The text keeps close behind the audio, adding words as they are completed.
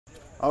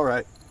All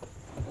right,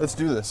 let's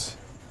do this.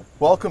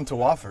 Welcome to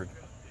Wofford.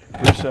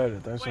 Appreciate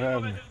it. Thanks for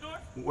having me.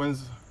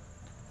 When's?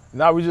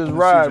 Now we just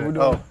ride. CJ? We're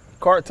doing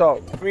cart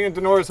talk. Me and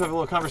Denores have a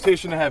little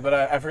conversation ahead, but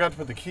I forgot to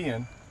put the key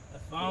in.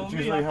 It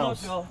usually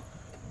helps. All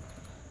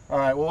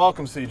right, well,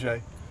 welcome,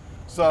 CJ.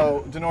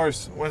 So,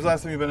 Denores, when's the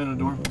last time you've been in a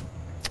dorm?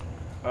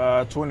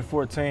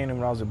 2014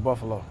 when I was at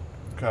Buffalo.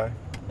 Okay.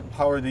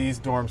 How are these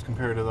dorms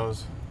compared to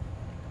those?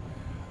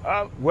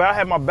 Well, I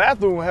had my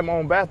bathroom, I had my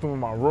own bathroom in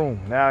my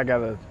room. Now I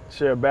gotta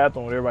share a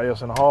bathroom with everybody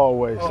else in the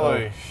hallway.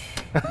 So.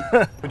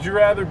 Would you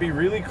rather be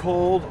really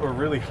cold or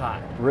really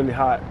hot? Really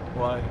hot.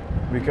 Why?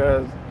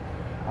 Because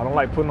I don't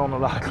like putting on a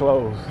lot of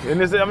clothes.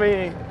 And if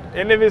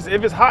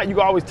it's hot, you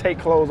can always take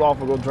clothes off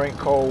and go drink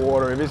cold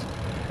water. If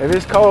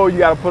it's cold, you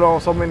gotta put on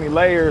so many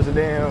layers, and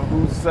then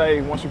who's to say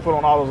once you put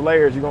on all those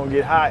layers, you're gonna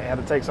get hot and have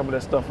to take some of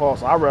that stuff off.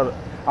 So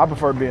I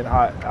prefer being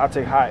hot. I'll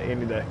take hot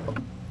any day.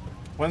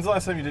 When's the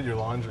last time you did your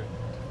laundry?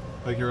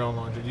 Like your own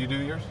laundry? Do you do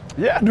yours?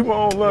 Yeah, I do my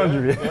own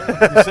laundry.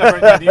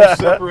 Yeah. Do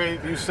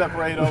you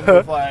separate them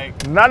with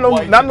like not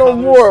no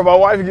more. My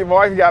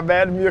wife got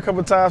mad at me a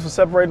couple times for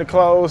separating the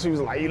clothes. She was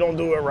like, "You don't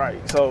do it right."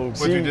 So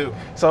what'd you do?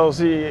 So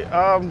she,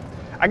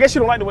 I guess she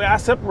don't like the way I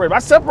separate them. I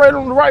separate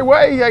them the right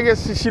way. I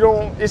guess she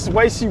don't. It's the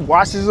way she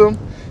washes them.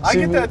 I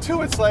get that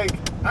too. It's like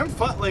I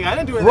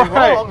didn't do anything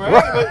wrong,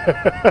 right?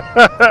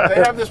 But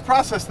they have this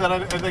process that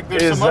I think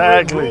there's some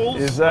other rules.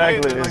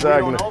 Exactly. We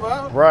don't know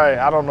about. Right.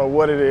 I don't know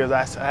what it is.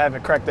 I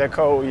haven't cracked that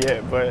code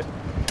yet, but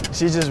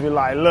she just be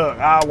like, "Look,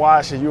 I'll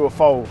wash it. You a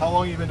fold." How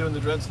long have you been doing the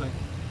dreads thing?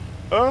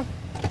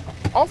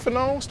 Off and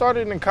on.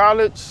 Started in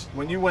college.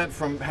 When you went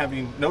from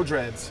having no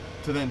dreads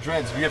to then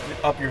dreads, do you have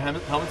to up your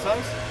helmet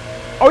size?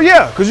 Oh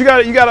yeah, because you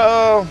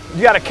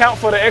gotta count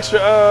for the extra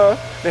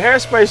the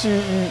hairspace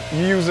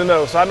you using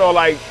though. So I know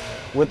like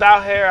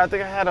without hair, I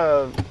think I had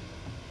a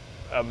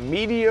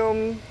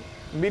medium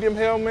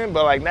helmet,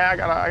 but like now I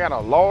got a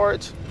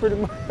large pretty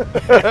much.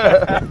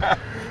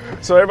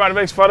 So everybody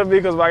makes fun of me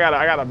because I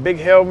got a big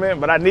helmet,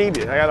 but I need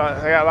it. I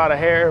got a lot of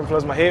hair, and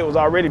plus my head was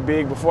already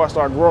big before I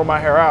started growing my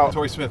hair out.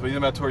 Torrey Smith, what do you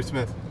know about Torrey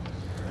Smith?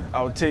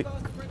 I would take.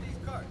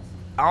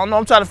 I don't know.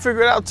 I'm trying to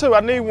figure it out too. I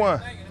need one.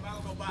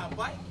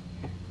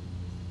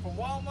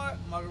 Walmart,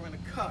 I'm gonna rent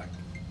a cart.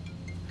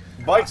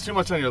 Bike's too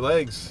much on your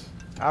legs.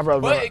 I'd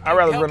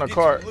rather rent a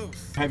cart.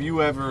 Have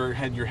you ever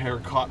had your hair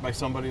caught by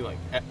somebody like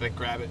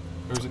grab it,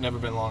 or has it never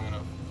been long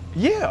enough?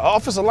 Yeah,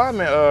 offensive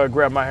lineman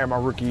grabbed my hair my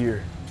rookie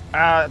year.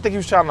 I think he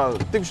was trying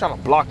to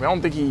block me. I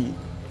don't think he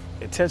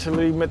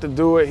intentionally meant to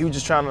do it. He was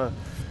just trying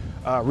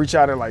to reach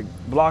out and like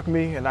block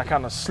me, and I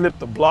kind of slipped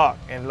the block.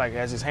 And like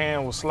as his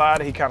hand was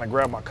sliding, he kind of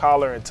grabbed my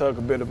collar and tugged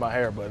a bit of my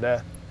hair. But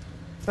that.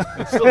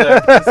 It's still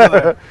there. It's still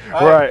there.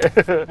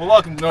 Right. Well,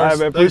 welcome, Norris. All right,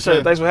 man. Appreciate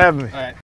it. Thanks for having me. All right.